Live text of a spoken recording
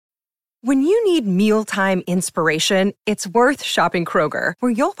When you need mealtime inspiration, it's worth shopping Kroger,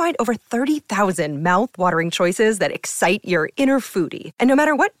 where you'll find over 30,000 mouth-watering choices that excite your inner foodie. And no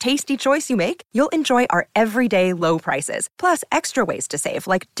matter what tasty choice you make, you'll enjoy our everyday low prices, plus extra ways to save,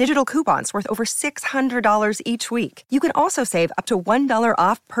 like digital coupons worth over $600 each week. You can also save up to $1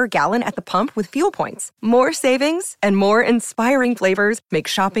 off per gallon at the pump with fuel points. More savings and more inspiring flavors make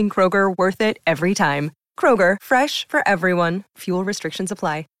shopping Kroger worth it every time. Kroger, fresh for everyone. Fuel restrictions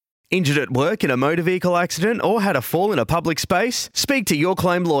apply. Injured at work in a motor vehicle accident or had a fall in a public space? Speak to Your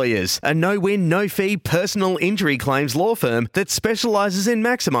Claim Lawyers, a no-win, no-fee personal injury claims law firm that specialises in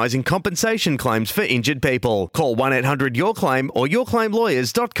maximising compensation claims for injured people. Call 1-800-YOUR-CLAIM or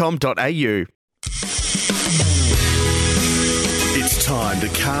yourclaimlawyers.com.au. It's time to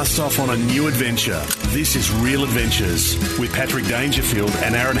cast off on a new adventure. This is Real Adventures with Patrick Dangerfield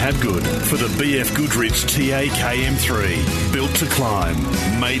and Aaron Habgood for the BF Goodrich TAKM3. Built to climb,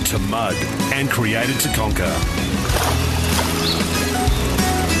 made to mud, and created to conquer.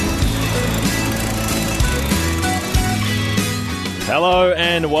 Hello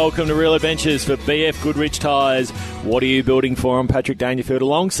and welcome to Real Adventures for BF Goodrich Tyres. What are you building for? I'm Patrick Dangerfield.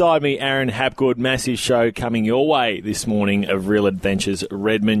 Alongside me, Aaron Habgood. Massive show coming your way this morning of Real Adventures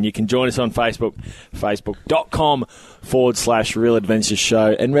Redmond. You can join us on Facebook, facebook.com/Real Adventures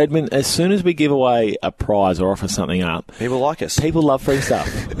Show. And Redmond, as soon as we give away a prize or offer something up, people like us. People love free stuff.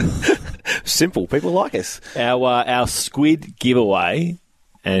 Simple. People like us. Our squid giveaway.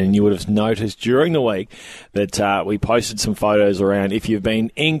 And you would have noticed during the week that we posted some photos around. If you've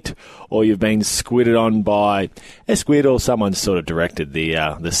been inked or you've been squidded on by a squid or someone sort of directed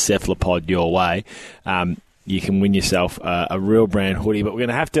the cephalopod your way, you can win yourself a Real Brand hoodie. But we're going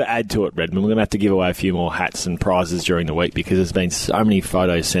to have to add to it, Redmond. We're going to have to give away a few more hats and prizes during the week because there's been so many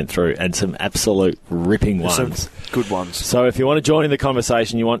photos sent through and some absolute ripping ones. Some good ones. So if you want to join in the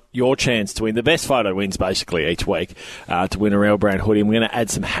conversation, you want your chance to win. The best photo wins basically each week to win a Real Brand hoodie. And we're going to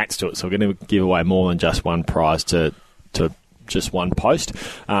add some hats to it. So we're going to give away more than just one prize to just one post.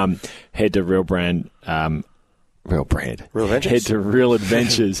 Head to Real Brand. Real Adventures. Head to Real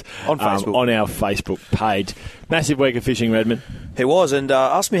Adventures on Facebook. On our Facebook page. Massive week of fishing, Redmond. It was, and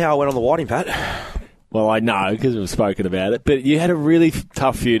ask me how I went on the whiting, Pat. Well, I know because we've spoken about it, but you had a really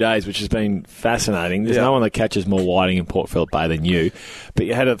tough few days, which has been fascinating. There's no one that catches more whiting in Port Phillip Bay than you, but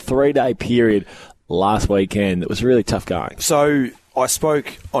you had a 3-day period last weekend that was really tough going. So I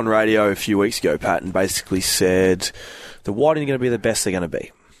spoke on radio a few weeks ago, Pat, and basically said the whiting are going to be the best they're going to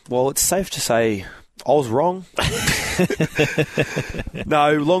be. Well, it's safe to say I was wrong.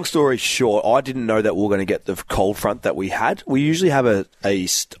 No, long story short, I didn't know that we were going to get the cold front that we had. We usually have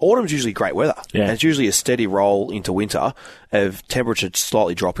autumn's usually great weather. Yeah. And it's usually a steady roll into winter of temperature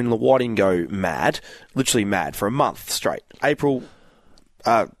slightly dropping. The whiting go mad, literally mad for a month straight. April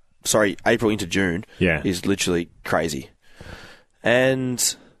into June is literally crazy.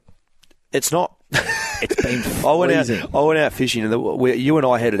 And it's not. It's been I went out fishing, and you and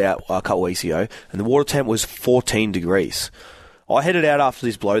I headed out a couple of weeks ago, and the water temp was 14 degrees. I headed out after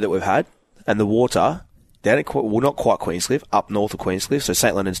this blow that we've had, and the water down at, not quite Queenscliff, up north of Queenscliff, so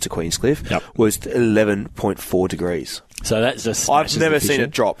St Leonards to Queenscliff, was 11.4 degrees. So that's just I've never seen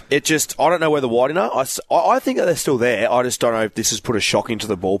it drop. It just, I don't know where the whiting are. I think that they're still there. I just don't know if this has put a shock into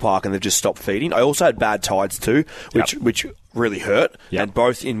the ballpark and they've just stopped feeding. I also had bad tides too, which really hurt. And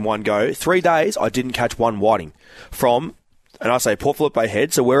both in one go. 3 days, I didn't catch one whiting from, and I say Port Phillip Bay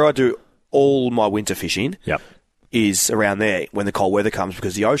Head, so where I do all my winter fishing. Is around there when the cold weather comes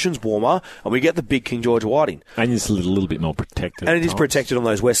because the ocean's warmer and we get the big King George whiting. And it's a little bit more protected. And it is protected on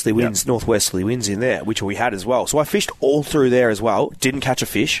those westerly winds, northwesterly winds in there, which we had as well. So I fished all through there as well, didn't catch a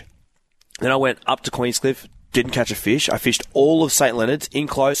fish. Then I went up to Queenscliff, didn't catch a fish. I fished all of St Leonards, in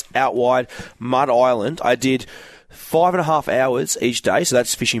close, out wide, Mud Island. I did 5.5 hours each day, so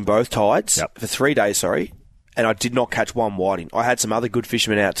that's fishing both tides for 3 days, and I did not catch one whiting. I had some other good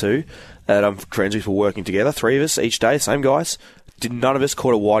fishermen out too that I'm friends with, were working together. 3 of us each day, same guys. None of us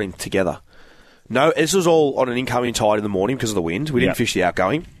caught a whiting together. No, this was all on an incoming tide in the morning because of the wind. We didn't fish the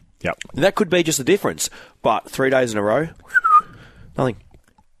outgoing. And that could be just the difference. But 3 days in a row, nothing.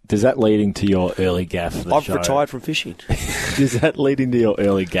 Does that lead into your early gaff of the show? I've retired from fishing. Does that lead into your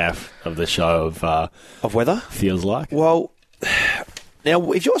early gaff of the show of weather? Feels like? Well,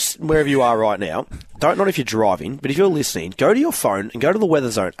 now, if you're wherever you are right now, not if you're driving, but if you're listening, go to your phone and go to the Weather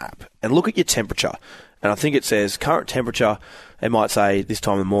Zone app and look at your temperature. And I think it says current temperature, it might say this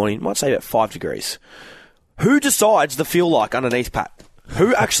time of the morning, it might say about 5 degrees. Who decides the feel like underneath, Pat?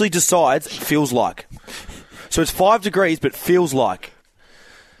 Who actually decides feels like? So it's 5 degrees, but feels like.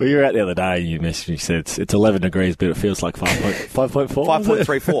 Well, you were out the other day and you messaged me, you said it's 11 degrees, but it feels like 5.4.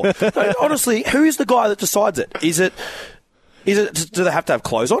 5.34. No, honestly, who is the guy that decides it? Is it? Do they have to have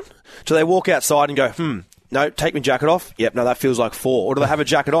clothes on? Do they walk outside and go, no, take my jacket off? Yep, no, that feels like 4. Or do they have a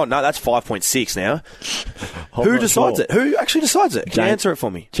jacket on? No, that's 5.6 now. Who decides it? Who actually decides it? Can you answer it for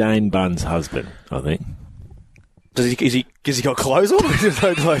me? Jane Bunn's husband, I think. Has he got clothes on? Or does he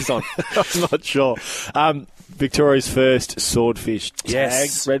no clothes on? I'm not sure. Victoria's first swordfish tag,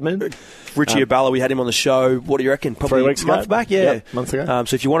 Yes. Redmond. Richie Abala, we had him on the show. What do you reckon? Probably 3 weeks a month ago? back, yeah. Yep, month ago.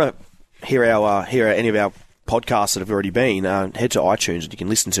 So if you want to hear any of our podcasts that have already been, head to iTunes and you can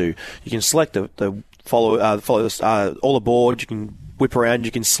listen to. You can select the follow us all aboard. You can whip around.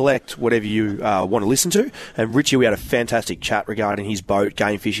 You can select whatever you want to listen to. And Richie, we had a fantastic chat regarding his boat,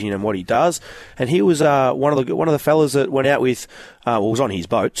 game fishing, and what he does. And he was one of the fellas that went out with, was on his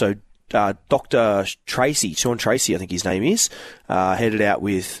boat. So Dr. Tracy, Sean Tracy, I think his name is, headed out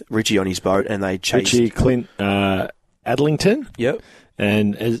with Richie on his boat, and they chased Richie Clint Adlington. Yep.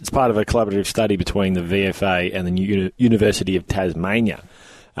 And it's part of a collaborative study between the VFA and the University of Tasmania.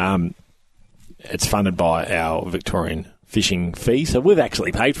 It's funded by our Victorian fishing fee, so we've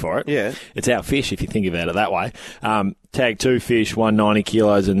actually paid for it. Yeah. It's our fish, if you think about it that way. Tag 2 fish, one 90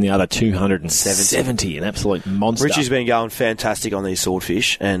 kilos and the other 270, an absolute monster. Richie's been going fantastic on these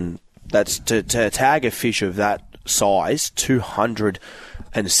swordfish, and that's to tag a fish of that size,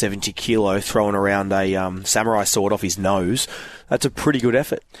 270 kilo, throwing around a samurai sword off his nose. That's a pretty good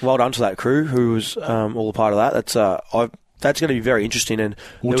effort. Well done to that crew who was all a part of that. That's going to be very interesting. And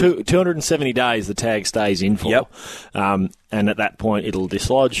 270 days the tag stays in for. Yep. And at that point it'll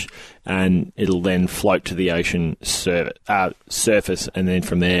dislodge and it'll then float to the ocean surface, and then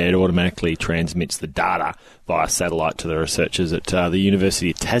from there it automatically transmits the data via satellite to the researchers at the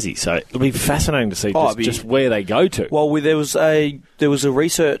University of Tassie. So it'll be fascinating to see just where they go to. Well, there was a bit of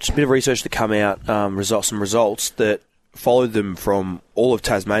research that come out, some results that followed them from all of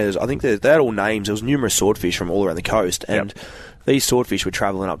Tasmania. I think they had all names. There was numerous swordfish from all around the coast, and these swordfish were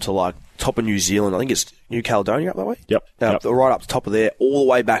travelling up to like top of New Zealand. I think it's New Caledonia up that way. Yep. Right up to top of there, all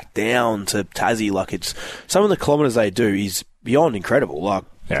the way back down to Tassie. Like, it's some of the kilometres they do is beyond incredible. Like,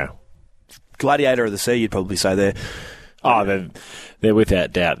 gladiator of the sea, you'd probably say there. Oh, they're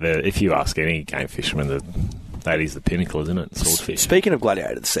without doubt. If you ask any game fisherman, that is the pinnacle, isn't it? Swordfish. Speaking of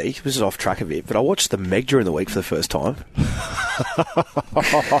gladiator of the sea, this is off track a bit, but I watched the Meg during the week for the first time.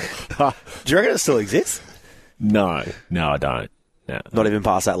 Do you reckon it still exists? No, I don't. No. Not even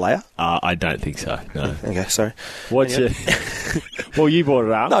past that layer? I don't think so, no. Okay, sorry. What's well, you brought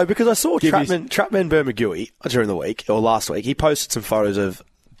it up. No, because I saw Trapman Bermagui during the week, or last week. He posted some photos of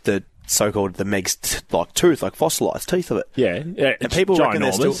the so-called the Meg's tooth, like fossilised teeth of it. Yeah. And people reckon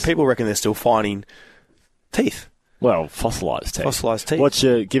they're still finding teeth. Well, fossilised teeth. Fossilised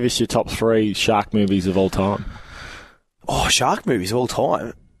teeth. Give us your top 3 shark movies of all time. Oh, shark movies of all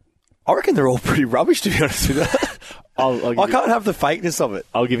time? I reckon they're all pretty rubbish, to be honest with you. I can't have the fakeness of it.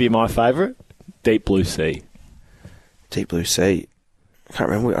 I'll give you my favourite, Deep Blue Sea. Deep Blue Sea. I can't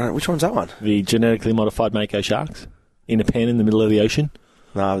remember. Which one's that one? The genetically modified mako sharks in a pen in the middle of the ocean.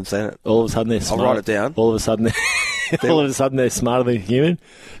 No, I haven't seen it. All of a sudden they're smart. I'll write it down. All of a sudden they're smarter than human.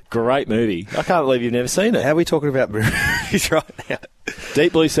 Great movie. I can't believe you've never seen it. How are we talking about movies right now?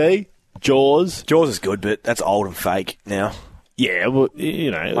 Deep Blue Sea, Jaws. Jaws is good, but that's old and fake now. Yeah, well, I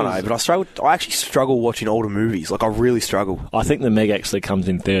know, but I actually struggle watching older movies. Like, I really struggle. I think the Meg actually comes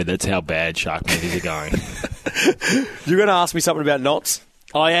in third. That's how bad shark movies are going. You're going to ask me something about knots?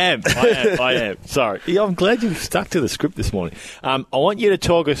 I am. Sorry. Yeah, I'm glad you've stuck to the script this morning. I want you to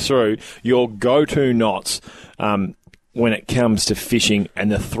talk us through your go-to knots when it comes to fishing,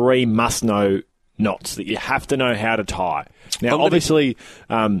 and the 3 must-know knots that you have to know how to tie. Now, obviously...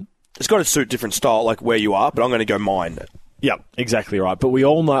 it's got to suit different style, like where you are, but I'm going to go mine. Yep, exactly right. But we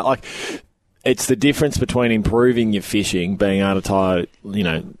all know, like, it's the difference between improving your fishing, being able to tie,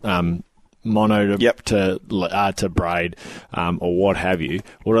 mono to braid, or what have you.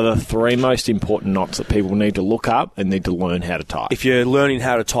 What are the 3 most important knots that people need to look up and need to learn how to tie? If you're learning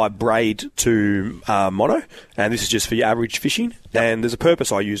how to tie braid to mono, and this is just for your average fishing, and there's a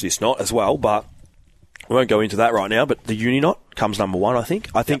purpose I use this knot as well, but we won't go into that right now, but the uni knot comes number 1, I think.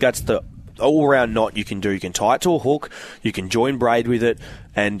 I think that's the all-round knot you can do. You can tie it to a hook, you can join braid with it,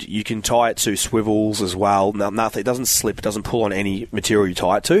 and you can tie it to swivels as well. Nothing, it doesn't slip, it doesn't pull on any material you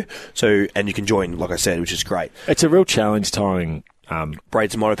tie it to. So, and you can join, like I said, which is great. It's a real challenge tying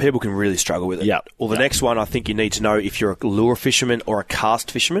braid to mono. People can really struggle with it. Yeah. Well, the next one I think you need to know, if you're a lure fisherman or a cast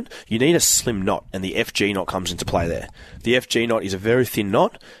fisherman, you need a slim knot, and the FG knot comes into play there. The FG knot is a very thin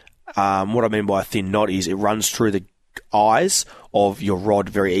knot. What I mean by a thin knot is it runs through the eyes of your rod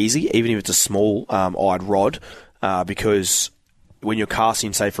very easy, even if it's a small eyed rod, because when you're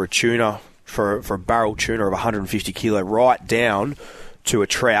casting, say, for a tuna, for a barrel tuna of 150 kilo, right down to a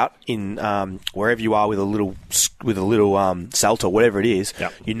trout in wherever you are with a little salter, whatever it is,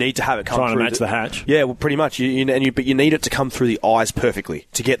 you need to have it come trying through to match the hatch. Yeah, well, pretty much. But you need it to come through the eyes perfectly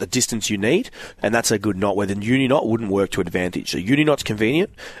to get the distance you need, and that's a good knot. Where the uni knot wouldn't work to advantage. So uni knot's convenient.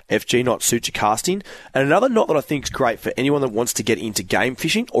 FG knot suits your casting, and another knot that I think is great for anyone that wants to get into game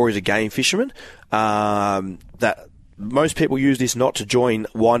fishing or is a game fisherman. That most people use this knot to join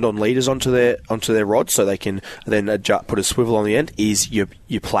wind-on leaders onto their rod, so they can then put a swivel on the end. Is your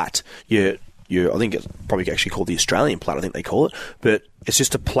plait? I think it's probably actually called the Australian plait. I think they call it, but it's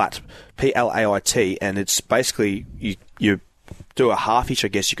just a plait, Plait, and it's basically you do a half hitch, I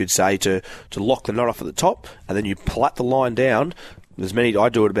guess you could say, to lock the knot off at the top, and then you plait the line down. I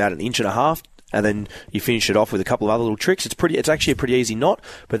do it about 1.5 inches, and then you finish it off with a couple of other little tricks. It's actually a pretty easy knot,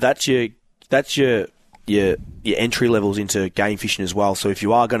 but that's your entry levels into game fishing as well. So if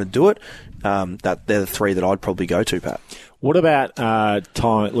you are going to do it, they're the three that I'd probably go to, Pat. What about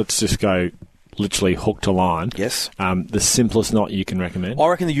time? Let's just go literally hook to line. Yes. The simplest knot you can recommend? I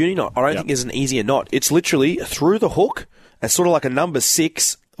reckon the uni knot. I don't think there's an easier knot. It's literally through the hook. It's sort of like a number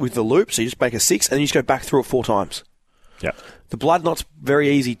 6 with the loop. So you just make a 6 and then you just go back through it 4 times. Yep. The blood knot's very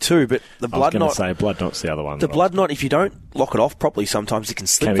easy too, but the blood knot... I was going to say blood knot's the other one. The blood knot, if you don't lock it off properly, sometimes it can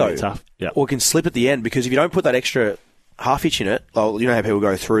slip, though. Tough. Yep. Or it can slip at the end, because if you don't put that extra half hitch in it, you know how people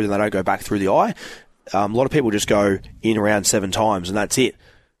go through and they don't go back through the eye? A lot of people just go in around 7 times and that's it.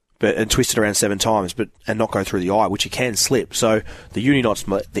 And twist it around 7 times, and not go through the eye, which you can slip. So the uni knot's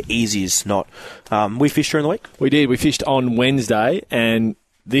the easiest knot. We fished during the week? We did. We fished on Wednesday, and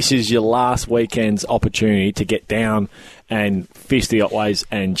this is your last weekend's opportunity to get down and fish the Otways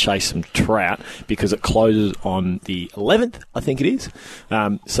and chase some trout, because it closes on the 11th, I think it is.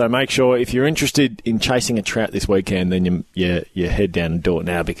 So make sure, if you're interested in chasing a trout this weekend, then you head down and do it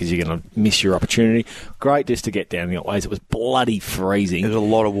now, because you're going to miss your opportunity. Great just to get down the Otways. It was bloody freezing. There's a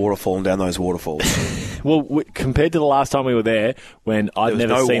lot of water falling down those waterfalls. Well, compared to the last time we were there, when I'd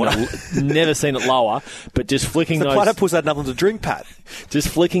never seen it lower, but just flicking the those... platypus pus had nothing to drink, Pat. Just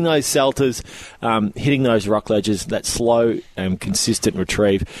flicking those salters, hitting those rock ledges, that slow and consistent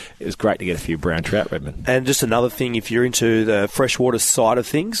retrieve. It was great to get a few brown trout, Redmond. And just another thing, if you're into the freshwater side of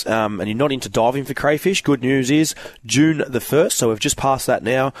things, and you're not into diving for crayfish, good news is June the 1st, so we've just passed that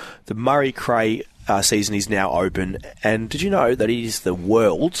now. The Murray Cray season is now open, and did you know that it is the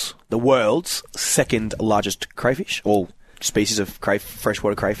world's second largest crayfish, or species of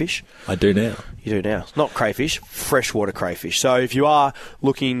freshwater crayfish? I do now. You do now. It's not crayfish, freshwater crayfish. So if you are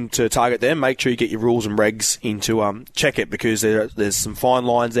looking to target them, make sure you get your rules and regs into check it, because there's some fine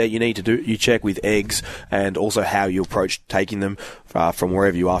lines there you need to do. You check with eggs, and also how you approach taking them from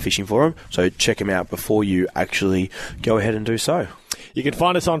wherever you are fishing for them. So check them out before you actually go ahead and do so. You can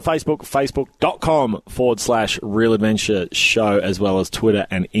find us on Facebook, facebook.com/Real Adventure Show, as well as Twitter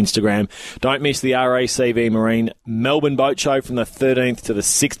and Instagram. Don't miss the RACV Marine Melbourne Boat Show from the 13th to the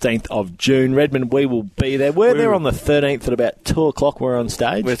 16th of June. Redmond, we will be there. We're there on the 13th at about 2 o'clock. We're on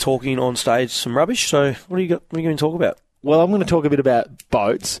stage. We're talking on stage some rubbish. So what are you going to talk about? Well, I'm going to talk a bit about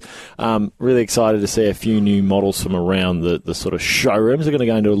boats. Really excited to see a few new models from around the sort of showrooms. We're going to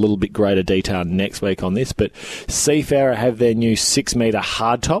go into a little bit greater detail next week on this. But Seafarer have their new 6-metre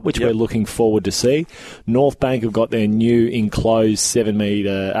hardtop, which we're looking forward to see. North Bank have got their new enclosed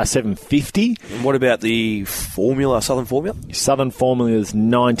 750. And what about the Formula, Southern Formula? Southern Formula's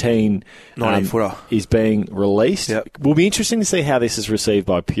 19-footer is being released. Yep. Will be interesting to see how this is received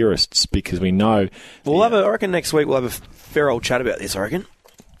by purists, because we know... I reckon next week we'll have a fair old chat about this, I reckon.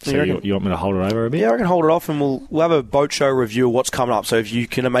 So you want me to hold it over a bit? Yeah, I can hold it off, and we'll have a boat show review of what's coming up. So if you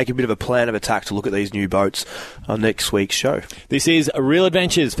can make a bit of a plan of attack to look at these new boats on next week's show. This is Real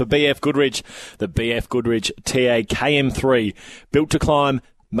Adventures for BF Goodrich, the BF Goodrich TA KM3, built to climb,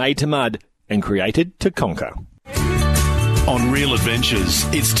 made to mud, and created to conquer. On Real Adventures,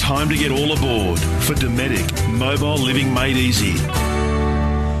 it's time to get all aboard for Dometic, mobile living made easy.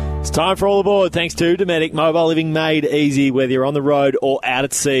 It's time for all aboard, thanks to Dometic, mobile living made easy. Whether you're on the road or out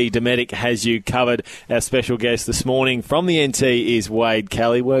at sea, Dometic has you covered. Our special guest this morning from the NT is Wade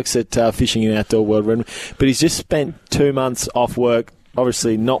Kelly, works at Fishing and Outdoor World, but he's just spent 2 months off work,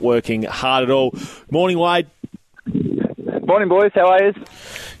 obviously not working hard at all. Morning, Wade. Morning, boys. How are you?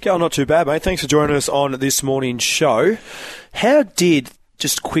 Going not too bad, mate. Thanks for joining us on this morning's show. How did,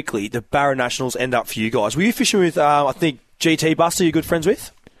 just quickly, the Barra Nationals end up for you guys? Were you fishing with, I think, GT Buster, you're good friends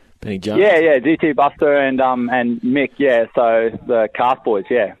with? Benny Jones? Yeah, GT Buster and Mick, yeah. So the Cast boys,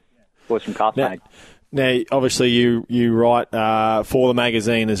 yeah. Boys from Cast Mag. Now, obviously, you write for the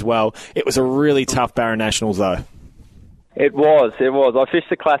magazine as well. It was a really tough Barra Nationals, though. It was. I fished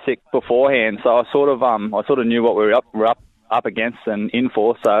the Classic beforehand, so I sort of knew what we were up against and in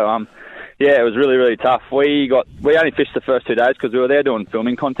for. So yeah, it was really, really tough. We only fished the first 2 days because we were there doing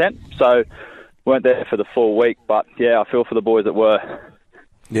filming content, so weren't there for the full week. But yeah, I feel for the boys that were.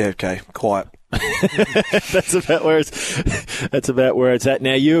 Yeah. Okay. Quiet. That's about where it's at.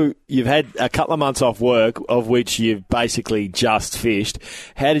 Now you've had a couple of months off work, of which you've basically just fished.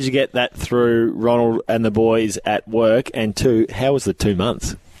 How did you get that through Ronald and the boys at work? And two, how was the 2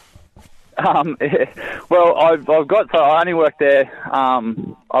 months? Well, I only work there.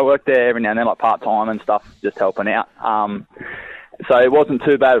 I work there every now and then, like part time and stuff, just helping out. So it wasn't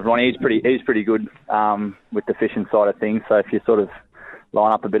too bad with Ronnie. He's pretty good with the fishing side of things. So if you sort of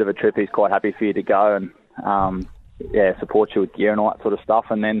line up a bit of a trip, he's quite happy for you to go and support you with gear and all that sort of stuff.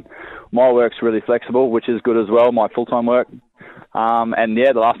 And then my work's really flexible, which is good as well, my full-time work. And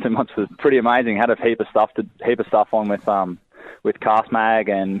yeah, the last 2 months was pretty amazing. Had a heap of stuff on with Cast Mag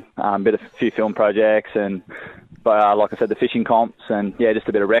and a few film projects and like I said, the fishing comps and yeah, just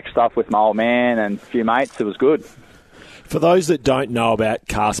a bit of rec stuff with my old man and a few mates. It was good. For those that don't know about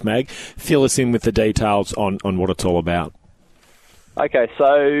Cast Mag, fill us in with the details on what it's all about. Okay,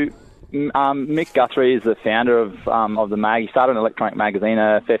 so Mick Guthrie is the founder of the mag. He started an electronic magazine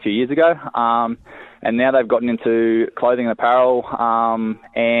a fair few years ago, and now they've gotten into clothing and apparel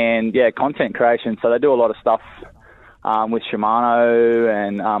and yeah, content creation. So they do a lot of stuff with Shimano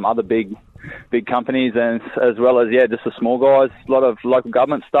and other big companies, and as well as yeah, just the small guys. A lot of local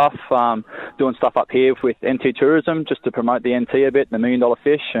government stuff, doing stuff up here with NT Tourism just to promote the NT a bit, the $1 Million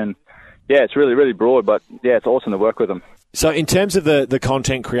Fish, and yeah, it's really, really broad, but yeah, it's awesome to work with them. So in terms of the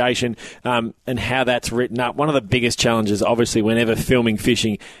content creation and how that's written up, one of the biggest challenges, obviously, whenever filming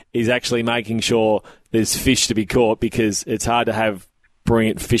fishing is actually making sure there's fish to be caught, because it's hard to have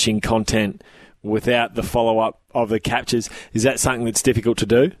brilliant fishing content without the follow-up of the captures. Is that something that's difficult to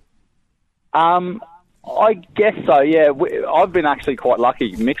do? I guess so, yeah. I've been actually quite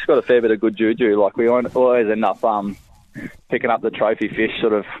lucky. Mick's got a fair bit of good juju. Like, we always end up picking up the trophy fish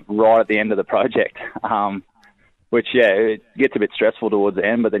sort of right at the end of the project. Which, yeah, it gets a bit stressful towards the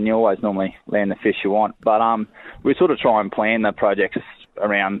end, but then you always normally land the fish you want. But we sort of try and plan the projects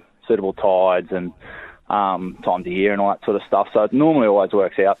around suitable tides and times of year and all that sort of stuff. So it normally always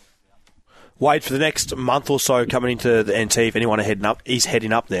works out. Wade, for the next month or so coming into the NT, if anyone is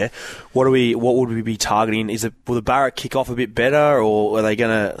heading up there, what would we be targeting? Will the Barra kick off a bit better, or are they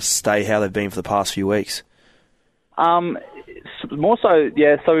going to stay how they've been for the past few weeks? More so,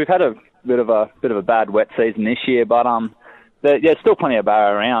 yeah. So we've had a bit of a bad wet season this year, but there's still plenty of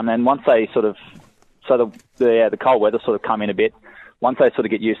Barra around. And once they the cold weather sort of come in a bit, once they sort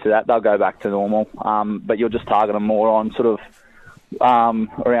of get used to that, they'll go back to normal. But you'll just target them more on sort of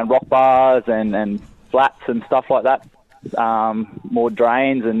around rock bars and flats and stuff like that, more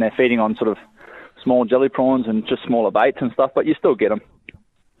drains, and they're feeding on sort of small jelly prawns and just smaller baits and stuff. But you still get them.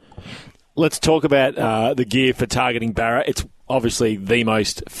 Let's talk about the gear for targeting Barra. It's obviously the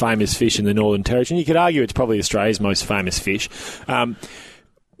most famous fish in the Northern Territory. You could argue it's probably Australia's most famous fish.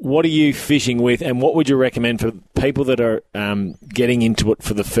 What are you fishing with, and what would you recommend for people that are getting into it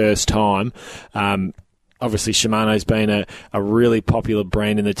for the first time? Obviously, Shimano's been a really popular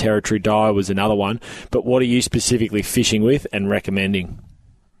brand in the Territory. Daiwa was another one. But what are you specifically fishing with and recommending?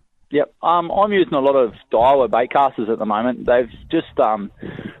 Yep, I'm using a lot of Daiwa bait casters at the moment. They've just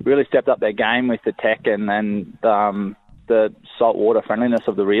really stepped up their game with the tech and the saltwater friendliness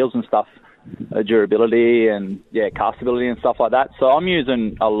of the reels and stuff, durability and yeah, castability and stuff like that. So I'm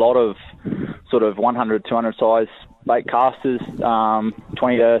using a lot of sort of 100, 200 size bait casters,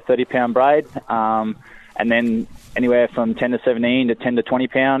 20 to 30 pound braid, and then anywhere from 10 to 17 to 10 to 20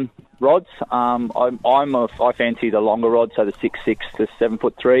 pound rods. I fancy the longer rods, so the 6.6 to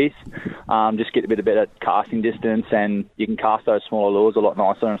 7'3". Just get a bit better casting distance, and you can cast those smaller lures a lot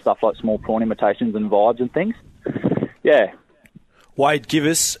nicer and stuff like small prawn imitations and vibes and things. Yeah. Wade, give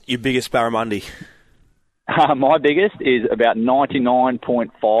us your biggest barramundi. My biggest is about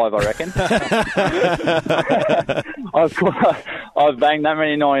 99.5, I reckon. I've banged that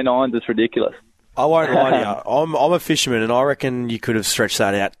many 99s. It's ridiculous. I won't lie to you. I'm a fisherman, and I reckon you could have stretched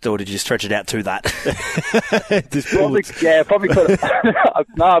that out, or did you stretch it out to that? Probably could have.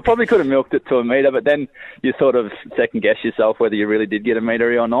 No, I probably could have milked it to a metre, but then you sort of second guess yourself whether you really did get a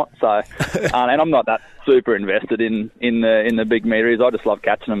metre or not. So, and I'm not that super invested in the big metres. I just love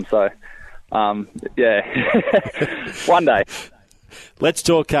catching them. So, yeah, one day. Let's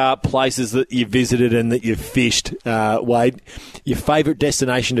talk places that you visited and that you've fished, Wade. Your favourite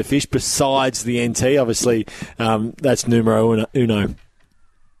destination to fish besides the NT, obviously, that's numero uno.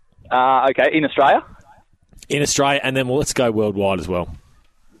 Okay, in Australia? In Australia, and then let's go worldwide as well.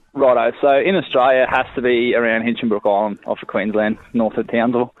 Righto. So in Australia, it has to be around Hinchinbrook Island off of Queensland, north of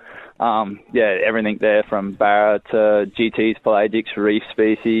Townsville. Everything there from barra to GTs, pelagics, reef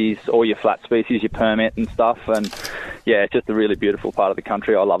species, all your flat species, your permit and stuff. And, it's just a really beautiful part of the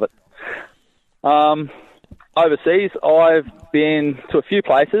country. I love it. Overseas, I've been to a few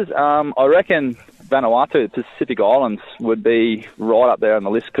places. I reckon Vanuatu, the Pacific Islands, would be right up there on the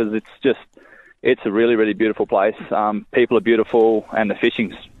list because it's a really, really beautiful place. People are beautiful and the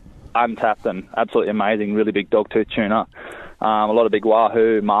fishing's untapped and absolutely amazing. Really big dogtooth tuna. A lot of big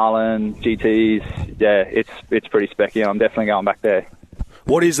wahoo, marlin, GTs. Yeah, it's pretty specky. I'm definitely going back there.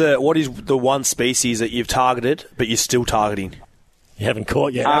 What is the one species that you've targeted but you're still targeting? You haven't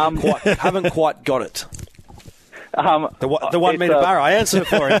caught yet. Haven't quite got it. The 1 metre barra. I answered it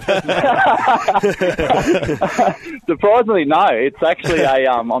for him. Surprisingly, no. It's actually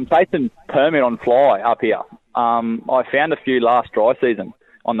I'm chasing permit on fly up here. I found a few last dry season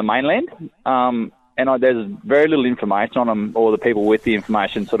on the mainland, and there's very little information on them, or the people with the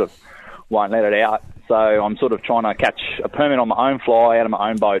information sort of won't let it out. So I'm sort of trying to catch a permit on my own fly out of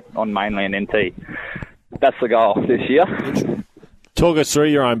my own boat on mainland NT. That's the goal this year. Talk us through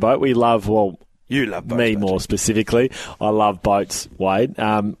your own boat. You love boats, me more specifically. I love boats, Wade.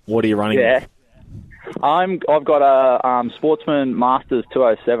 What are you running? Yeah, I've got a Sportsman Masters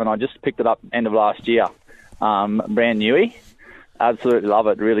 207. I just picked it up end of last year. Brand newy. Absolutely love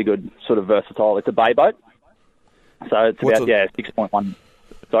it. Really good, sort of versatile. It's a bay boat, so it's about 6.1.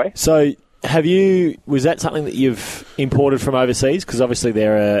 Sorry. So was that something that you've imported from overseas? Because obviously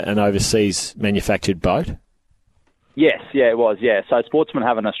they're an overseas manufactured boat. Yes, it was. Yeah, so Sportsman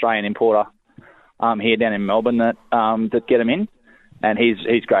have an Australian importer here down in Melbourne that get him in, and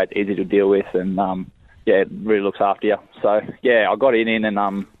he's great, easy to deal with, and really looks after you. So I got it in, and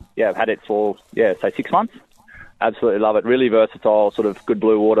I've had it for say 6 months. Absolutely love it. Really versatile, sort of good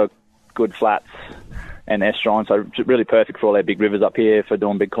blue water, good flats, and estuarine. So really perfect for all our big rivers up here for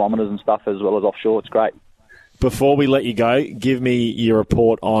doing big kilometres and stuff, as well as offshore. It's great. Before we let you go, give me your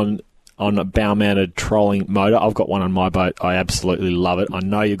report on a bow-mounted trolling motor. I've got one on my boat. I absolutely love it. I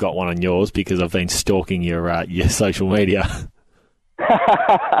know you've got one on yours because I've been stalking your social media.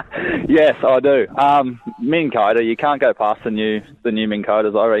 Yes, I do. Minn Kota, you can't go past the new Minn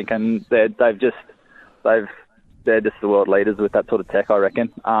Kotas. I reckon they're just the world leaders with that sort of tech, I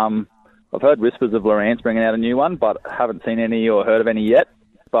reckon. I've heard whispers of Lowrance bringing out a new one, but haven't seen any or heard of any yet.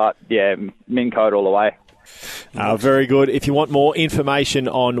 But Minn Kota all the way. Very good. If you want more information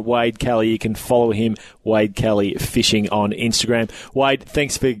on Wade Kelly, you can follow him, Wade Kelly Fishing, on Instagram. Wade,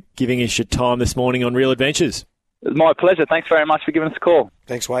 thanks for giving us your time this morning on Real Adventures. It's my pleasure. Thanks very much for giving us a call.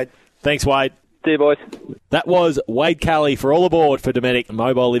 Thanks, Wade. Thanks, Wade. See you, boys. That was Wade Kelly for All Aboard for Dometic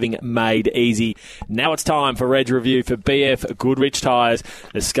Mobile Living Made Easy. Now it's time for Red's review for BF Goodrich Tyres.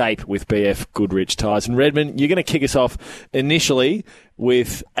 Escape with BF Goodrich Tyres. And Redmond, you're going to kick us off initially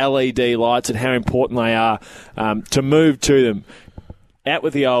with LED lights and how important they are to move to them. Out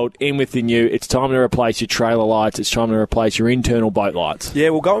with the old, in with the new. It's time to replace your trailer lights. It's time to replace your internal boat lights. Yeah,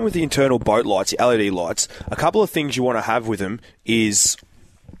 we'll go in with the internal boat lights, the LED lights. A couple of things you want to have with them is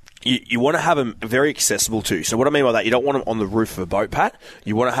you want to have them very accessible too. So what I mean by that, you don't want them on the roof of a boat, Pat.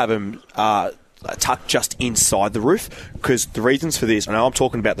 You want to have them tucked just inside the roof, because the reasons for this, I know I'm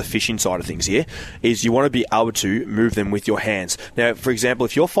talking about the fishing side of things here, is you want to be able to move them with your hands. Now, for example,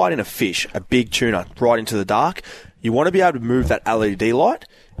 if you're fighting a fish, a big tuna, right into the dark, you want to be able to move that LED light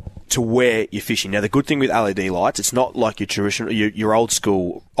to where you're fishing. Now, the good thing with LED lights, it's not like your traditional, your old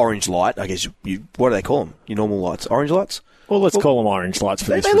school orange light. I guess what do they call them? Your normal lights, orange lights. Well, let's call them orange lights for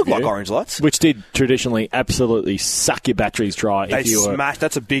this review. They look like review, orange lights. Which did traditionally absolutely suck your batteries dry. They smash.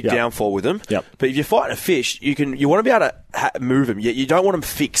 That's a big downfall with them. Yep. But if you're fighting a fish, you want to be able to move them. You don't want them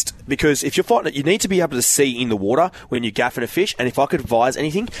fixed, because if you're fighting it, you need to be able to see in the water when you're gaffing a fish. And if I could advise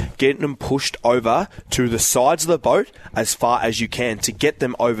anything, getting them pushed over to the sides of the boat as far as you can to get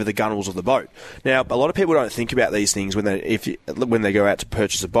them over the gunnels of the boat. Now, a lot of people don't think about these things when they go out to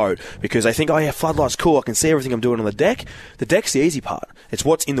purchase a boat, because they think, oh yeah, floodlight's cool, I can see everything I'm doing on the deck. The deck's the easy part. It's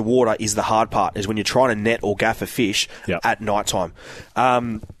what's in the water is the hard part, is when you're trying to net or gaff a fish at night time.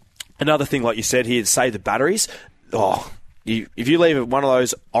 Another thing, like you said here, save the batteries. If you leave one of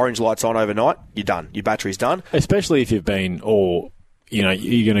those orange lights on overnight, you're done. Your battery's done. Especially if you've been, you're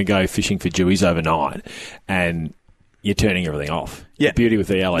going to go fishing for dewies overnight and you're turning everything off. Yeah. The beauty with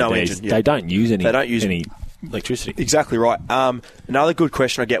the LEDs, they don't use any electricity. Exactly right. Another good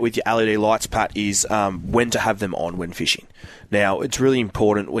question I get with your LED lights, Pat, is when to have them on when fishing. Now, it's really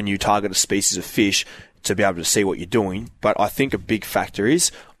important when you target a species of fish to be able to see what you're doing, but I think a big factor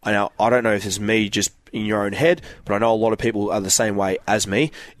is, I don't know if it's me just in your own head, but I know a lot of people are the same way as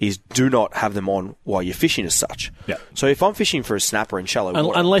me, is do not have them on while you're fishing as such. Yeah. So if I'm fishing for a snapper in shallow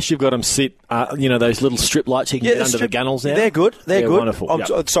water... Unless you've got them sit, those little strip lights you can get under the gunnels now. They're good. They're good.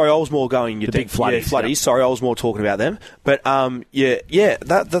 Wonderful. Sorry, I was more going... The big floodies. Yeah, floodies. Yep. Sorry, I was more talking about them. But,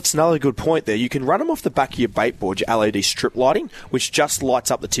 that's another good point there. You can run them off the back of your bait board, your LED strip lighting, which just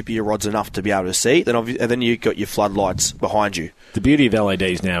lights up the tip of your rods enough to be able to see. And then you've got your floodlights behind you. The beauty of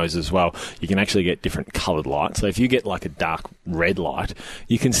LEDs now is as well, you can actually get different coloured lights. So if you get like a dark red light,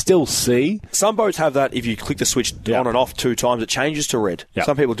 you can still see. Some boats have that. If you click the switch on and off 2 times, it changes to red. Yep.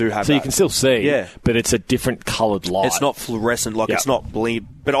 Some people do have that. So you can still see, but it's a different coloured light. It's not fluorescent, it's not bleed.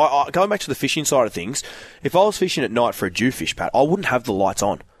 But I going back to the fishing side of things, if I was fishing at night for a jewfish, Pat, I wouldn't have the lights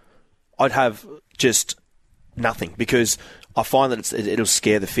on. I'd have just nothing, because I find that it'll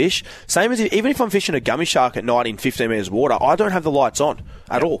scare the fish. Same as even if I'm fishing a gummy shark at night in 15 metres of water, I don't have the lights on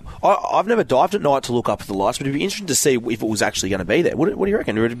at all. I've never dived at night to look up at the lights, but it'd be interesting to see if it was actually going to be there. What do you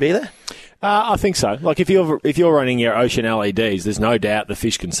reckon? Would it be there? I think so. Like if you're running your ocean LEDs, there's no doubt the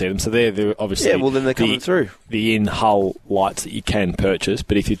fish can see them. So they're obviously then they're coming through the in-hull lights that you can purchase.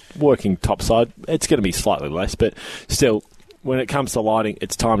 But if you're working topside, it's going to be slightly less. But still, when it comes to lighting,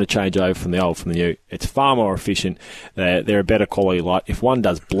 it's time to change over from the old from the new. It's far more efficient. They're a better quality light. If one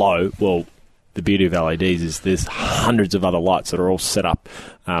does blow, well, the beauty of LEDs is there's hundreds of other lights that are all set up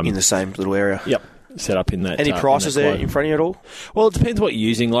in the same little area. Yep. Set up in that. Any prices there in front of you at all? Well, it depends what you're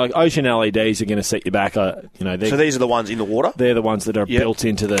using. Like ocean LEDs are going to set you back. So these are the ones in the water. They're the ones that are built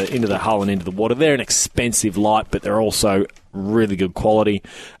into the hull and into the water. They're an expensive light, but they're also really good quality.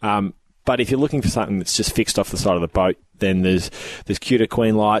 But if you're looking for something that's just fixed off the side of the boat, then there's Cuter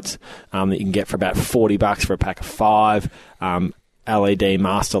Queen lights that you can get for about $40 for a pack of 5. LED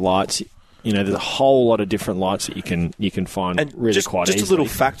master lights. There's a whole lot of different lights that you can find quite easily. Just a little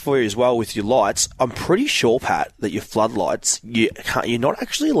fact for you as well with your lights. I'm pretty sure, Pat, that your floodlights, you're not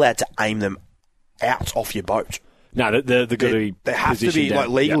actually allowed to aim them out off your boat. No, they're going to be. They have to be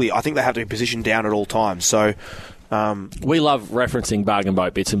down. Legally. Yep. I think they have to be positioned down at all times. So. We love referencing Bargain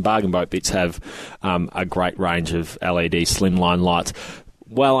Boat Bits, and Bargain Boat Bits have a great range of LED slimline lights,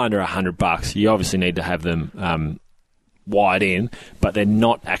 well under $100. You obviously need to have them wide in, but they're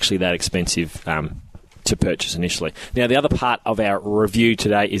not actually that expensive to purchase initially. Now, the other part of our review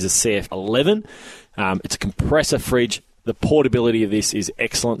today is a CF11. It's a compressor fridge. The portability of this is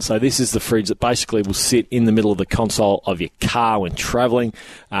excellent. So this is the fridge that basically will sit in the middle of the console of your car when travelling,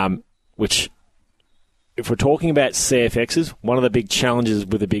 which... If we're talking about CFXs, one of the big challenges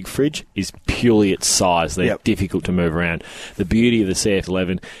with a big fridge is purely its size. They're difficult to move around. The beauty of the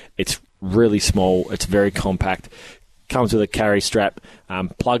CF11, it's really small, it's very compact, comes with a carry strap,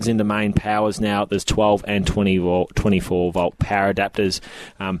 plugs into main powers now. There's 12 and 24 volt power adapters,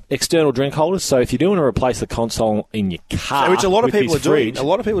 external drink holders. So if you do want to replace the console in your car, which a lot of people are doing, a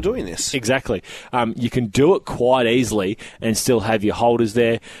lot of people are doing this. Exactly. You can do it quite easily and still have your holders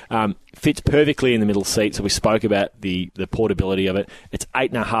there. Fits perfectly in the middle seat, so we spoke about the portability of it. It's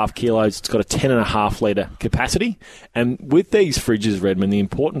 8.5 kilos. It's got a 10.5 litre capacity. And with these fridges, Redmond, the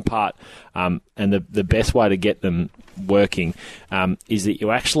important part and the best way to get them working is that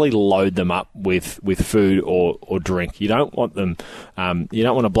you actually load them up with food or drink. You don't want them. You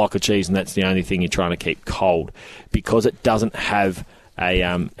don't want a block of cheese, and that's the only thing you're trying to keep cold, because it doesn't have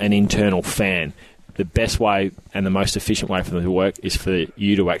an internal fan. The best way and the most efficient way for them to work is for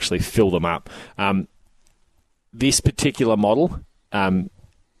you to actually fill them up. This particular model,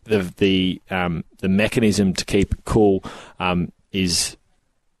 the mechanism to keep cool is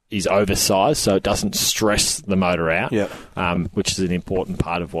oversized, so it doesn't stress the motor out, which is an important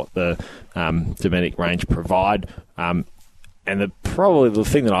part of what the Dometic range provide. And probably the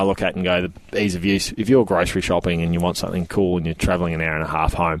thing that I look at and go, the ease of use, if you're grocery shopping and you want something cool and you're travelling an hour and a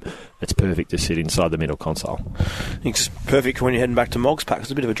half home, it's perfect to sit inside the middle console. I think it's perfect when you're heading back to Moggs Pack.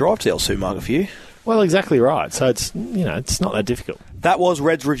 It's a bit of a drive to the supermarket for you. Well, exactly right. So it's not that difficult. That was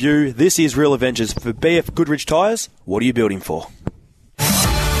Red's review. This is Real Adventures. For BF Goodrich Tyres, what are you building for?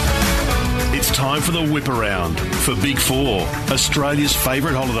 It's time for the whip around for Big Four, Australia's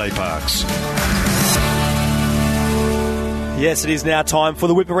favourite holiday parks. Yes, it is now time for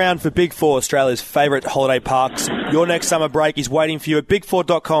the whip around for Big Four, Australia's favourite holiday parks. Your next summer break is waiting for you at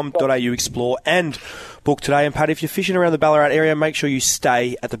big4.com.au. Explore and book today. And Pat, if you're fishing around the Ballarat area, make sure you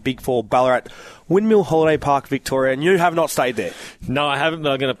stay at the Big Four Ballarat Windmill Holiday Park, Victoria. And you have not stayed there. No, I haven't,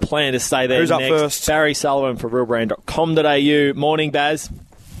 but I'm going to plan to stay there. Who's next. up first? Barry Sullivan for realbrand.com.au. Morning, Baz.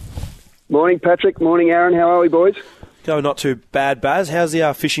 Morning, Patrick. Morning, Aaron. How are we, boys? Go not too bad, Baz. How's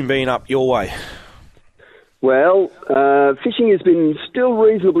the fishing been up your way? Well, fishing has been still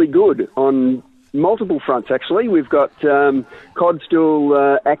reasonably good on multiple fronts, actually. We've got cod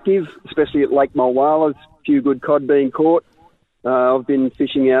still active, especially at Lake Mulwala. A few good cod being caught. I've been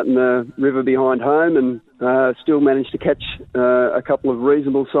fishing out in the river behind home and still managed to catch a couple of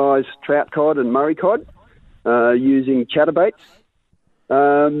reasonable-sized trout cod and Murray cod using chatterbaits.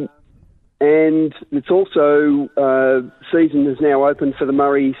 And it's also, season is now open for the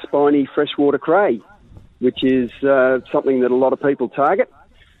Murray spiny freshwater cray, which is something that a lot of people target.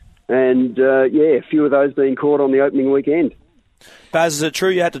 And, a few of those being caught on the opening weekend. Baz, is it true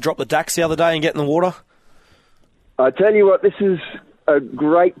you had to drop the Dax the other day and get in the water? I tell you what, this is a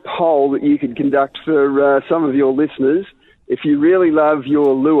great poll that you could conduct for some of your listeners. If you really love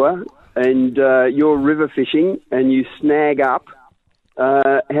your lure and your river fishing and you snag up,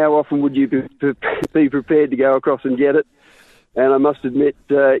 how often would you be prepared to go across and get it? And I must admit,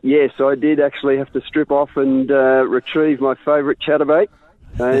 yes, I did actually have to strip off and retrieve my favourite chatterbait,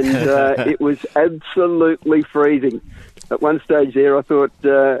 and it was absolutely freezing. At one stage there, I thought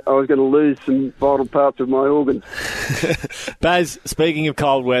I was going to lose some vital parts of my organs. Baz, speaking of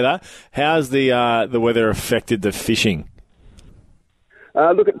cold weather, how's the weather affected the fishing?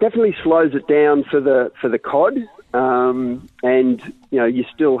 Look, it definitely slows it down for the cod, and you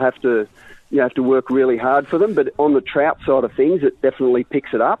still have to work really hard for them. But on the trout side of things, it definitely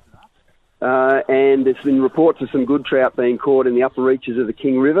picks it up. And there's been reports of some good trout being caught in the upper reaches of the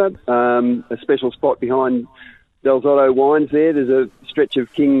King River, a special spot behind Del Zotto Wines there. There's a stretch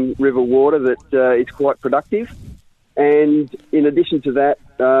of King River water that is quite productive. And in addition to that,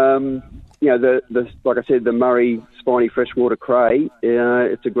 like I said, the Murray spiny freshwater cray,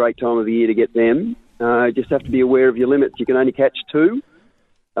 it's a great time of the year to get them. Just have to be aware of your limits. You can only catch 2.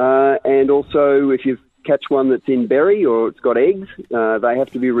 And also, if you catch one that's in berry or it's got eggs, they have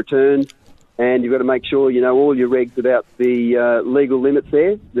to be returned. And you've got to make sure you know all your regs about the legal limits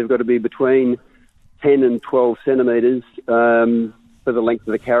there. They've got to be between 10 and 12 centimetres for the length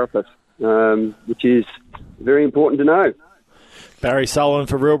of the carapace, which is very important to know. Barry Sullivan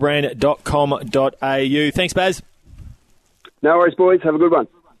for realbrand.com.au. Thanks, Baz. No worries, boys. Have a good one.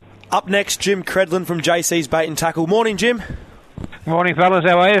 Up next, Jim Credlin from JC's Bait and Tackle. Morning, Jim. Morning, fellas.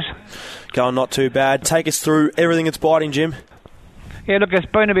 How are you? Going not too bad. Take us through everything that's biting, Jim. Yeah, look, it's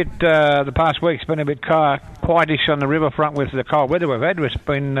been a bit, the past week's been a bit quietish on the riverfront with the cold weather we've had. It's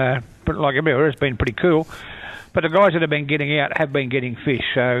been, like everywhere, it's been pretty cool. But the guys that have been getting out have been getting fish.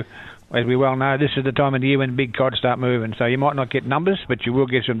 So, as we well know, this is the time of the year when big cod start moving. So you might not get numbers, but you will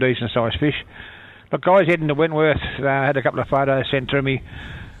get some decent-sized fish. Look, guys heading to Wentworth, had a couple of photos sent to me.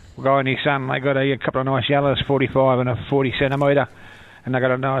 A guy and his son, they got a couple of nice yellows, 45 and a 40 centimetre. And they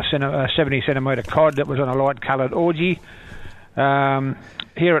got a nice 70 centimetre cod that was on a light-coloured orgy.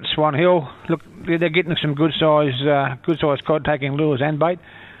 Here at Swan Hill, look, they're getting some good size cod taking lures and bait.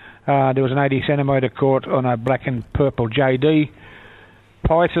 There was an 80 centimetre caught on a black and purple JD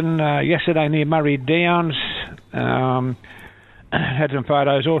python yesterday near Murray Downs. Had some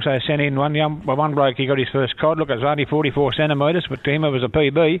photos also sent in. One bloke, he got his first cod. Look, it was only 44 centimetres, but to him it was a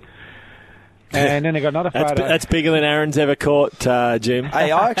PB. And then he got another photo. That's bigger than Aaron's ever caught, Jim.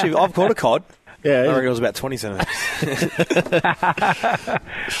 Hey, I've caught a cod. Yeah, I reckon it was about 20 centimetres.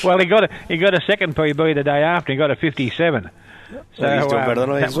 Well, he got a second PB the day after. He got a 57. So he's doing better than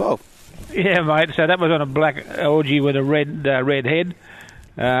I as well. Yeah, mate. So that was on a black orgy with a red head.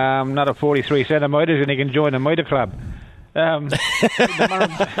 Not a 43 centimetres, and he can join the metre club. I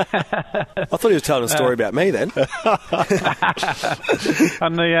thought he was telling a story about me then.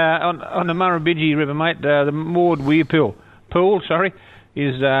 On the Murrumbidgee River, mate, the Maud Weir pool,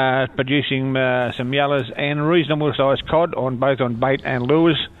 is producing some yellows and reasonable sized cod both on bait and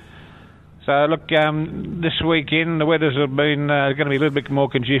lures. So look, this weekend the weather's been going to be a little bit more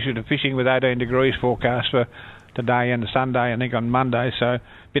conducive to fishing with 18 degrees forecast for today and Sunday, I think on Monday, so a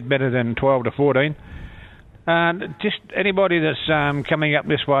bit better than 12 to 14. Just anybody that's coming up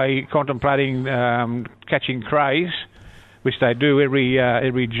this way contemplating catching crays, which they do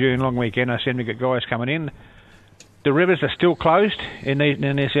every June long weekend. I seem to get guys coming in. The rivers are still closed in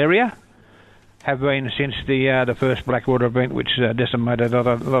this area. Have been since the first Blackwater event, which decimated a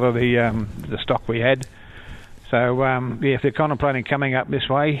lot of the stock we had. So, if they're contemplating coming up this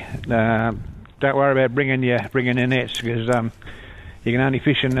way, don't worry about bringing your nets, because you can only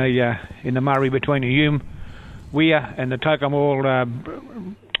fish in the Murray between the Hume Weir and the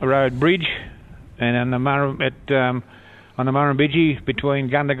Tocumwall Road Bridge, and on the Murrumbidgee between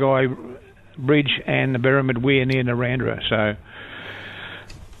Gundagai Bridge and the Berrimid Weir near Narrandera. So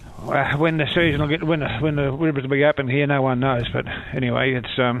when the season will get, when the rivers will be open here, no one knows. But anyway,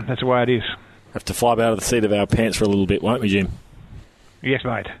 that's the way it is. Have to fly out of the seat of our pants for a little bit, won't we, Jim? Yes,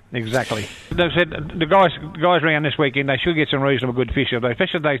 mate. Exactly. They've said the guys around this weekend, they should get some reasonable good fish,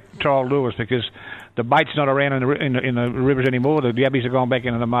 especially if they trial lures, because the bait's not around in the rivers anymore. The yabbies have gone back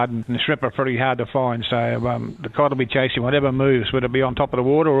into the mud, and the shrimp are pretty hard to find. So the cod will be chasing whatever moves, whether it be on top of the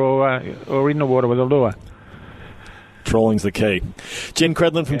water or in the water with a lure. Trawling's the key. Jim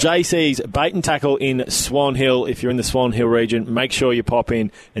Credlin from JC's Bait and Tackle in Swan Hill. If you're in the Swan Hill region, make sure you pop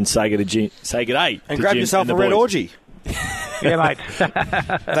in and say good day. And grab yourself a red orgy. Yeah, mate.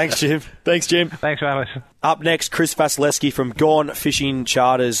 Thanks, Jim. Thanks, Jim. Thanks, Alice. Up next, Chris Vasilevsky from Gone Fishing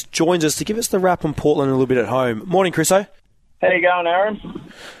Charters joins us to give us the wrap on Portland a little bit at home. Morning, Chriso. How you going,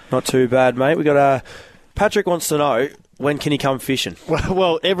 Aaron? Not too bad, mate. We got Patrick wants to know, when can he come fishing?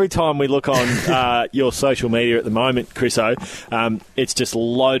 Well, every time we look on your social media at the moment, Chriso, it's just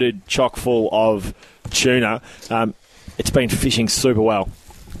loaded chock full of tuna. It's been fishing super well.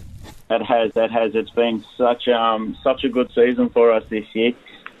 It has. It's been such a good season for us this year,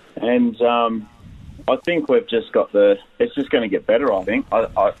 and I think we've just got it's just going to get better. I think.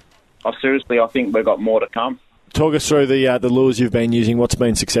 I seriously, I think we've got more to come. Talk us through the lures you've been using. What's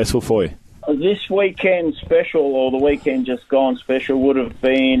been successful for you? This weekend special, or the weekend just gone special, would have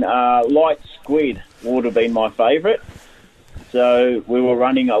been light squid. Would have been my favourite. So we were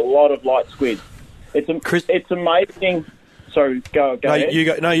running a lot of light squid. It's amazing. Sorry, go ahead. You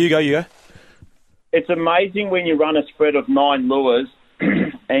go. It's amazing when you run a spread of 9 lures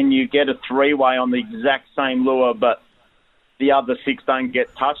and you get a 3-way on the exact same lure, but the other 6 don't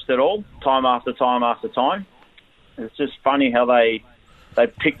get touched at all, time after time after time. It's just funny how they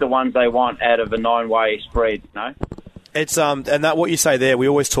pick the ones they want out of a 9-way spread, you know? It's and that what you say there, we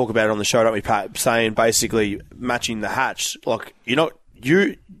always talk about it on the show, don't we, Pat? Saying basically matching the hatch. Like,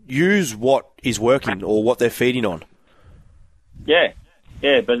 you use what is working or what they're feeding on. Yeah,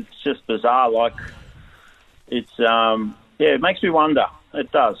 but it's just bizarre. Like, it's it makes me wonder.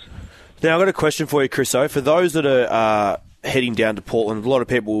 It does. Now, I've got a question for you, Chriso. For those that are heading down to Portland, a lot of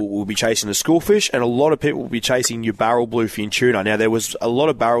people will be chasing the schoolfish, and a lot of people will be chasing your barrel bluefin tuna. Now, there was a lot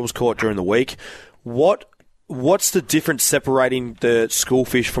of barrels caught during the week. What's the difference separating the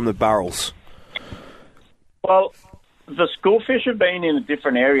schoolfish from the barrels? Well, the schoolfish have been in a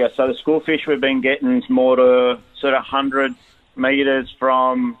different area. So the schoolfish we've been getting is more to sort of 100 metres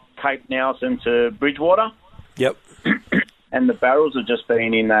from Cape Nelson to Bridgewater. Yep. And the barrels have just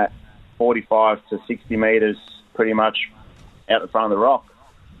been in that 45 to 60 metres pretty much out the front of the rock.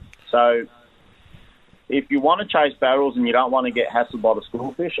 So if you want to chase barrels and you don't want to get hassled by the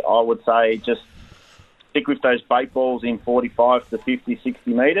schoolfish, I would say just stick with those bait balls in 45 to 50,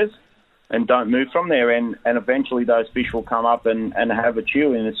 60 metres and don't move from there. And eventually those fish will come up and have a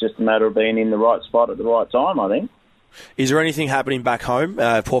chew, and it's just a matter of being in the right spot at the right time, I think. Is there anything happening back home,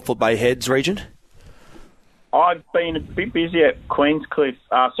 Port Phillip Bay Heads region? I've been a bit busy at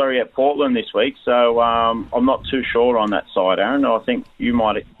at Portland this week, so I'm not too sure on that side, Aaron. I think you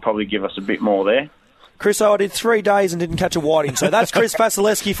might probably give us a bit more there. Chris, I did 3 days and didn't catch a whiting, so that's Chris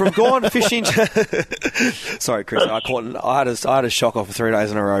Vasilevsky from Gone Fishing. Sorry, Chris, I had a shock off for 3 days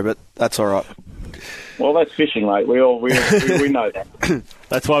in a row, but that's all right. Well, that's fishing, mate. We know that.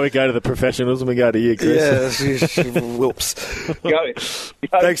 That's why we go to the professionals and we go to you, Chris. Yeah, whoops. Go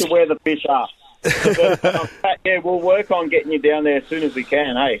to where the fish are. Yeah, we'll work on getting you down there as soon as we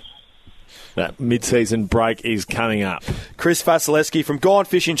can, hey? That mid-season break is coming up. Chris Vasilevsky from Gone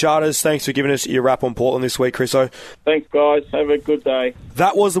Fishing Charters. Thanks for giving us your wrap on Portland this week, Chriso. Thanks, guys. Have a good day.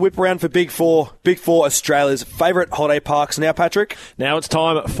 That was the whip around for Big Four. Big Four, Australia's favourite holiday parks. Now, Patrick? Now it's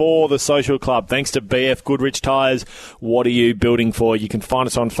time for the Social Club. Thanks to BF Goodrich Tyres. What are you building for? You can find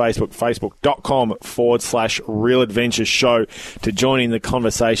us on Facebook, facebook.com/Real Adventures Show to join in the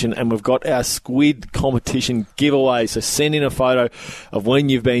conversation. And we've got our squid competition giveaway. So send in a photo of when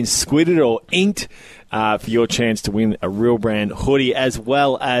you've been squidded or inked for your chance to win a Real Brand hoodie, as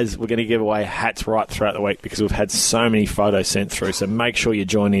well as we're going to give away hats right throughout the week because we've had so many photos sent through. So make sure you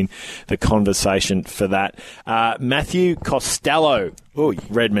join in the conversation for that. Matthew Costello,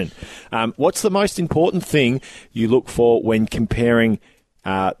 Redmond. What's the most important thing you look for when comparing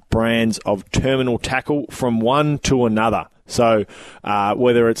brands of terminal tackle from one to another? So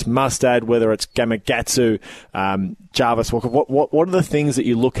whether it's Mustad, whether it's Gamakatsu, Jarvis Walker, what are the things that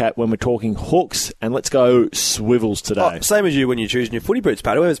you look at when we're talking hooks? And let's go swivels today. Same as you when you're choosing your footy boots,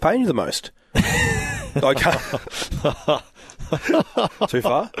 Pat. Whoever's paying you the most. Too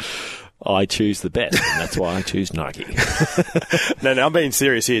far? I choose the best, and that's why I choose Nike. No, I'm being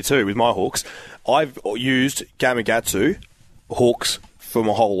serious here too with my hooks. I've used Gamakatsu hooks for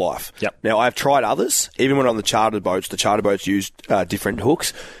my whole life. Yep. Now, I've tried others. Even when on the charter boats used different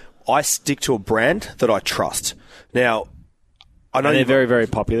hooks. I stick to a brand that I trust. Now, I know and they're very, very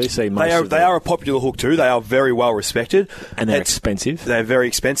popular. So they are a popular hook too. They are very well respected. And they're expensive. They're very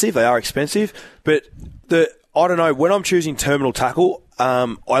expensive. They are expensive. But I don't know, when I'm choosing terminal tackle,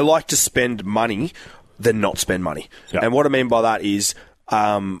 I like to spend money than not spend money. Yep. And what I mean by that is,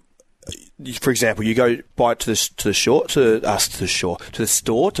 for example, you go buy it to the store to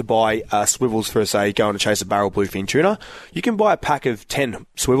buy swivels for, say, going to chase a barrel bluefin tuna. You can buy a pack of 10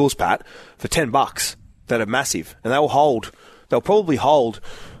 swivels, Pat, for $10 that are massive, and they'll probably hold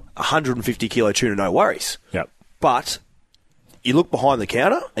 150 kilo tuna, no worries. Yep. But you look behind the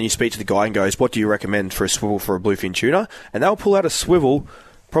counter and you speak to the guy and goes, "What do you recommend for a swivel for a bluefin tuna?" And they'll pull out a swivel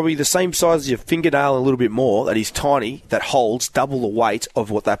probably the same size as your fingernail and a little bit more, that is tiny, that holds double the weight of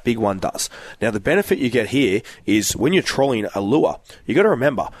what that big one does. Now, the benefit you get here is when you're trolling a lure, you got to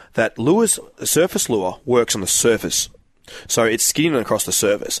remember that a surface lure works on the surface. So it's skidding across the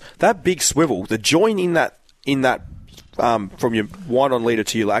surface. That big swivel, the join in that from your wind-on leader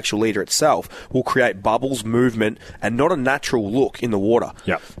to your actual leader itself will create bubbles, movement, and not a natural look in the water.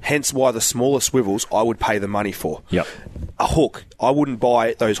 Yep. Hence why the smaller swivels I would pay the money for. Yep. A hook, I wouldn't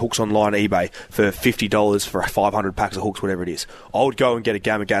buy those hooks online eBay for $50 for 500 packs of hooks, whatever it is. I would go and get a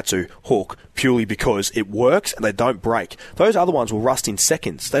Gamakatsu hook purely because it works and they don't break. Those other ones will rust in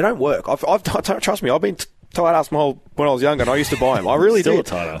seconds. They don't work. Trust me, I've been tight ass when I was younger, and I used to buy them. I really did.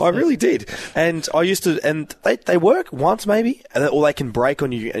 I really did. And I used to, and they work once maybe, or they can break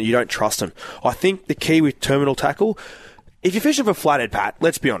on you, and you don't trust them. I think the key with terminal tackle, if you're fishing for flathead, Pat,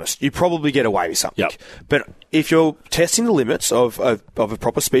 let's be honest, you probably get away with something. Yep. But if you're testing the limits of a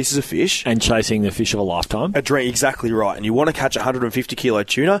proper species of fish and chasing the fish of a lifetime, exactly right, and you want to catch 150 kilo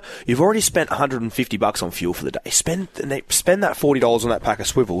tuna, you've already spent $150 on fuel for the day. Spend that $40 on that pack of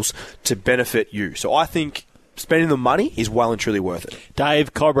swivels to benefit you. So I think spending the money is well and truly worth it.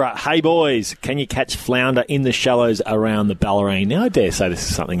 Dave Cobra, hey boys, can you catch flounder in the shallows around the Ballerine? Now, I dare say this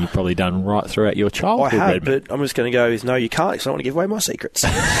is something you've probably done right throughout your childhood. I have, Redmond. but I'm just going to go with no, you can't, because I don't want to give away my secrets.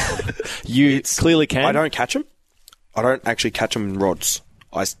 You clearly can. I don't catch them. I don't actually catch them in rods.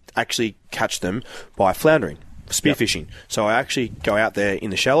 I actually catch them by floundering, spearfishing. So I actually go out there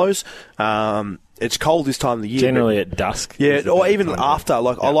in the shallows. It's cold this time of the year. Generally at dusk. Yeah, or even after. I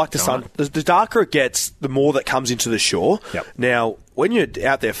like the sun. The darker it gets, the more that comes into the shore. Yep. Now, when you're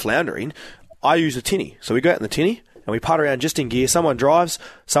out there floundering, I use a tinny. So we go out in the tinny and we putt around just in gear. Someone drives,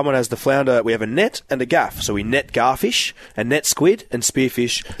 someone has the flounder. We have a net and a gaff. So we net garfish and net squid and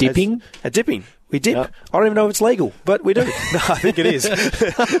spearfish. Dipping? Dipping. We dip. Yep. I don't even know if it's legal, but we do. No, I think it is.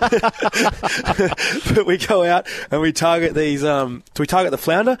 But we go out and we target these. We target the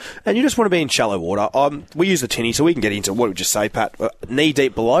flounder, and you just want to be in shallow water. We use the tinny, so we can get into what would you say, Pat? Knee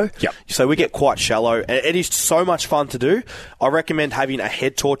deep below. Yep. So we get quite shallow, and it is so much fun to do. I recommend having a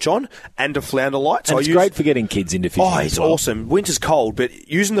head torch on and a flounder light. So and it's great for getting kids into fishing. Oh, it's awesome. Winter's cold, but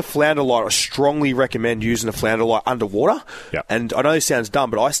using the flounder light, I strongly recommend using the flounder light underwater. Yep. And I know this sounds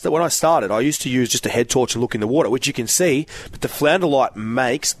dumb, but when I started, I used to use just a head torch to look in the water, which you can see, but the flounder light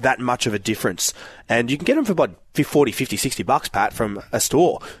makes that much of a difference. And you can get them for about $40, $50, $60, Pat, from a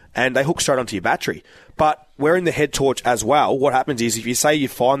store, and they hook straight onto your battery. But wearing the head torch as well, what happens is if you say you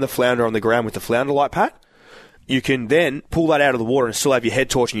find the flounder on the ground with the flounder light, Pat, you can then pull that out of the water and still have your head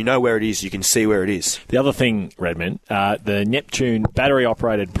torch and you know where it is. You can see where it is. The other thing, Redmond, the Neptune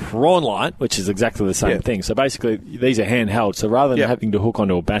battery-operated prawn light, which is exactly the same thing. So basically, these are handheld. So rather than having to hook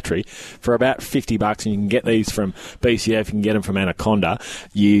onto a battery, for about $50, and you can get these from BCF, you can get them from Anaconda,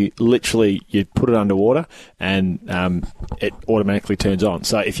 you put it underwater and it automatically turns on.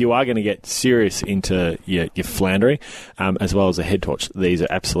 So if you are going to get serious into your floundering, as well as a head torch, these are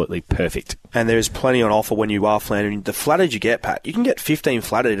absolutely perfect. And there's plenty on offer when you are floundering. The flathead you get, Pat, you can get 15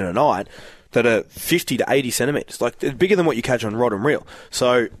 flathead in a night that are 50 to 80 centimetres. Like, it's bigger than what you catch on rod and reel.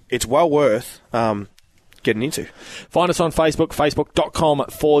 So it's well worth getting into. Find us on Facebook,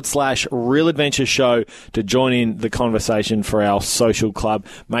 facebook.com/Real Adventures Show to join in the conversation for our social club.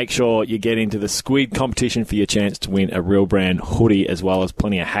 Make sure you get into the squid competition for your chance to win a Real Brand hoodie, as well as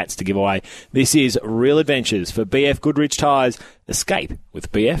plenty of hats to give away. This is Real Adventures for BF Goodrich Tyres. Escape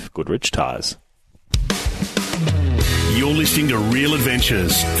with BF Goodrich Tyres. You're listening to Real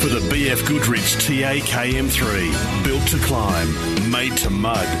Adventures for the BF Goodrich TAKM3. Built to climb, made to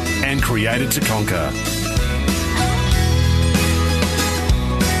mud, and created to conquer.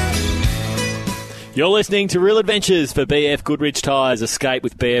 You're listening to Real Adventures for BF Goodrich Tyres. Escape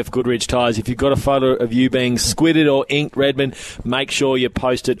with BF Goodrich Tyres. If you've got a photo of you being squidded or inked, Redmond, make sure you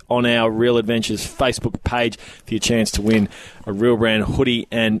post it on our Real Adventures Facebook page for your chance to win a Real Brand hoodie.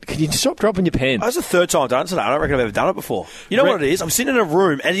 And can you stop dropping your pen? That's the third time I've done it today. I don't reckon I've ever done it before. You know what it is? I'm sitting in a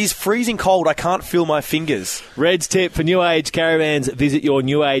room and it is freezing cold. I can't feel my fingers. Red's tip for New Age Caravans. Visit your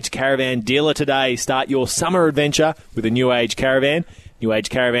New Age Caravan dealer today. Start your summer adventure with a New Age Caravan.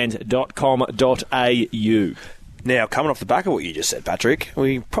 newagecaravans.com.au. Now, coming off the back of what you just said, Patrick,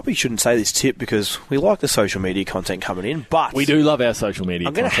 we probably shouldn't say this tip because we like the social media content coming in, but we do love our social media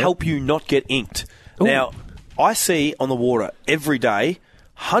I'm going to help you not get inked. Ooh. Now, I see on the water every day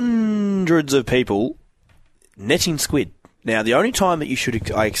hundreds of people netting squid. Now, the only time that you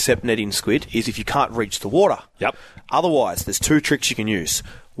should accept netting squid is if you can't reach the water. Yep. Otherwise, there's two tricks you can use.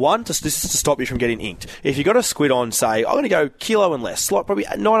 One, this is to stop you from getting inked. If you've got a squid on, say, I'm going to go kilo and less, like probably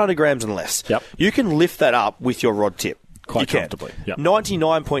 900 grams and less, yep, you can lift that up with your rod tip. Quite comfortably. Yep.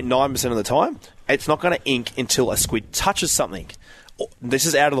 99.9% of the time, it's not going to ink until a squid touches something. This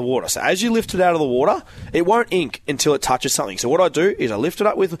is out of the water. So as you lift it out of the water, it won't ink until it touches something. So what I do is I lift it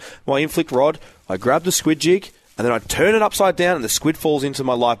up with my inflict rod, I grab the squid jig, and then I turn it upside down and the squid falls into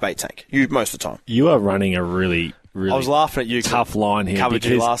my live bait tank, most of the time. You are running a really I was laughing at you. Tough line here. Covered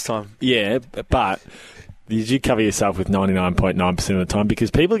you last time. Yeah, but did you cover yourself with 99.9% of the time? Because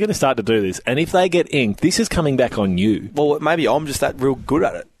people are going to start to do this. And if they get inked, this is coming back on you. Well, maybe I'm just that real good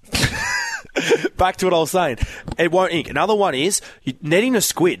at it. Back to what I was saying. It won't ink. Another one is netting a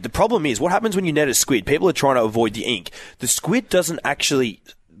squid. The problem is, what happens when you net a squid? People are trying to avoid the ink. The squid doesn't actually...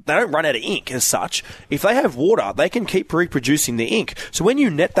 They don't run out of ink as such. If they have water, they can keep reproducing the ink. So when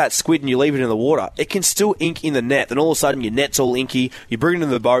you net that squid and you leave it in the water, it can still ink in the net. Then all of a sudden your net's all inky, you bring it into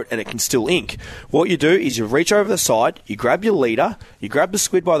the boat and it can still ink. What you do is you reach over the side, you grab your leader, you grab the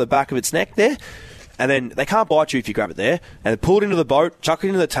squid by the back of its neck there, and then they can't bite you if you grab it there, and pull it into the boat, chuck it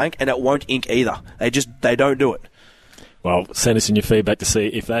into the tank, and it won't ink either. They don't do it. Well, send us in your feedback to see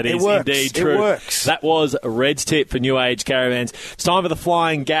if that is indeed true. It works. That was Red's tip for New Age Caravans. It's time for the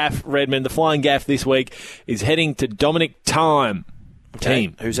Flying Gaff, Redmond. The Flying Gaff this week is heading to Dominic Thiem. Okay.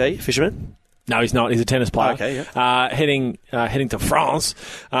 Team. Who's he? Fisherman? No, he's not. He's a tennis player. Okay, yeah. Heading to France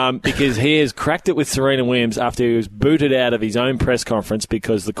because he has cracked it with Serena Williams after he was booted out of his own press conference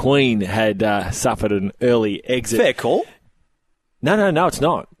because the Queen had suffered an early exit. Fair call. No, it's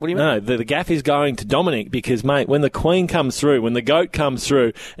not. What do you mean? No, the gaff is going to Dominic because, mate, when the Queen comes through, when the goat comes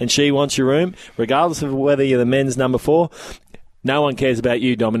through and she wants your room, regardless of whether you're the men's number 4, no one cares about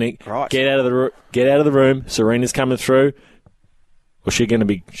you, Dominic. Right. Get out of the room. Serena's coming through. Or she going to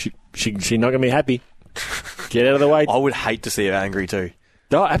be? She not going to be happy. Get out of the way. I would hate to see her angry too.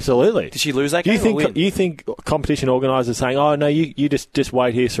 Oh, absolutely. Did she lose that game or win? You think competition organisers are saying, "Oh no, you just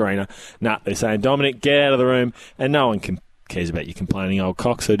wait here, Serena"? No, they're saying, "Dominic, get out of the room," and no one cares about you complaining old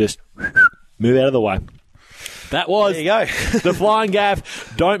cock, so just move out of the way. That was there you go. The Flying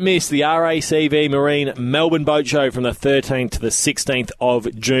Gaff. Don't miss the RACV Marine Melbourne Boat Show from the 13th to the 16th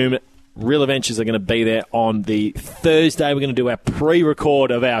of June. Real Adventures are going to be there on the Thursday. We're going to do our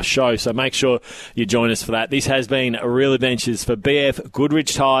pre-record of our show, so make sure you join us for that. This has been Real Adventures for BF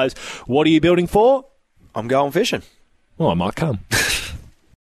Goodrich Tyres. What are you building for? I'm going fishing. Well, I might come.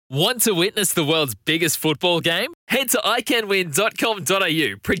 Want to witness the world's biggest football game? Head to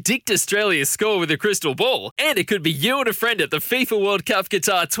iCanWin.com.au, predict Australia's score with a crystal ball, and it could be you and a friend at the FIFA World Cup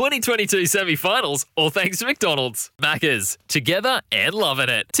Qatar 2022 semi-finals, all thanks to McDonald's. Maccas, together and loving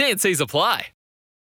it. TNCs apply.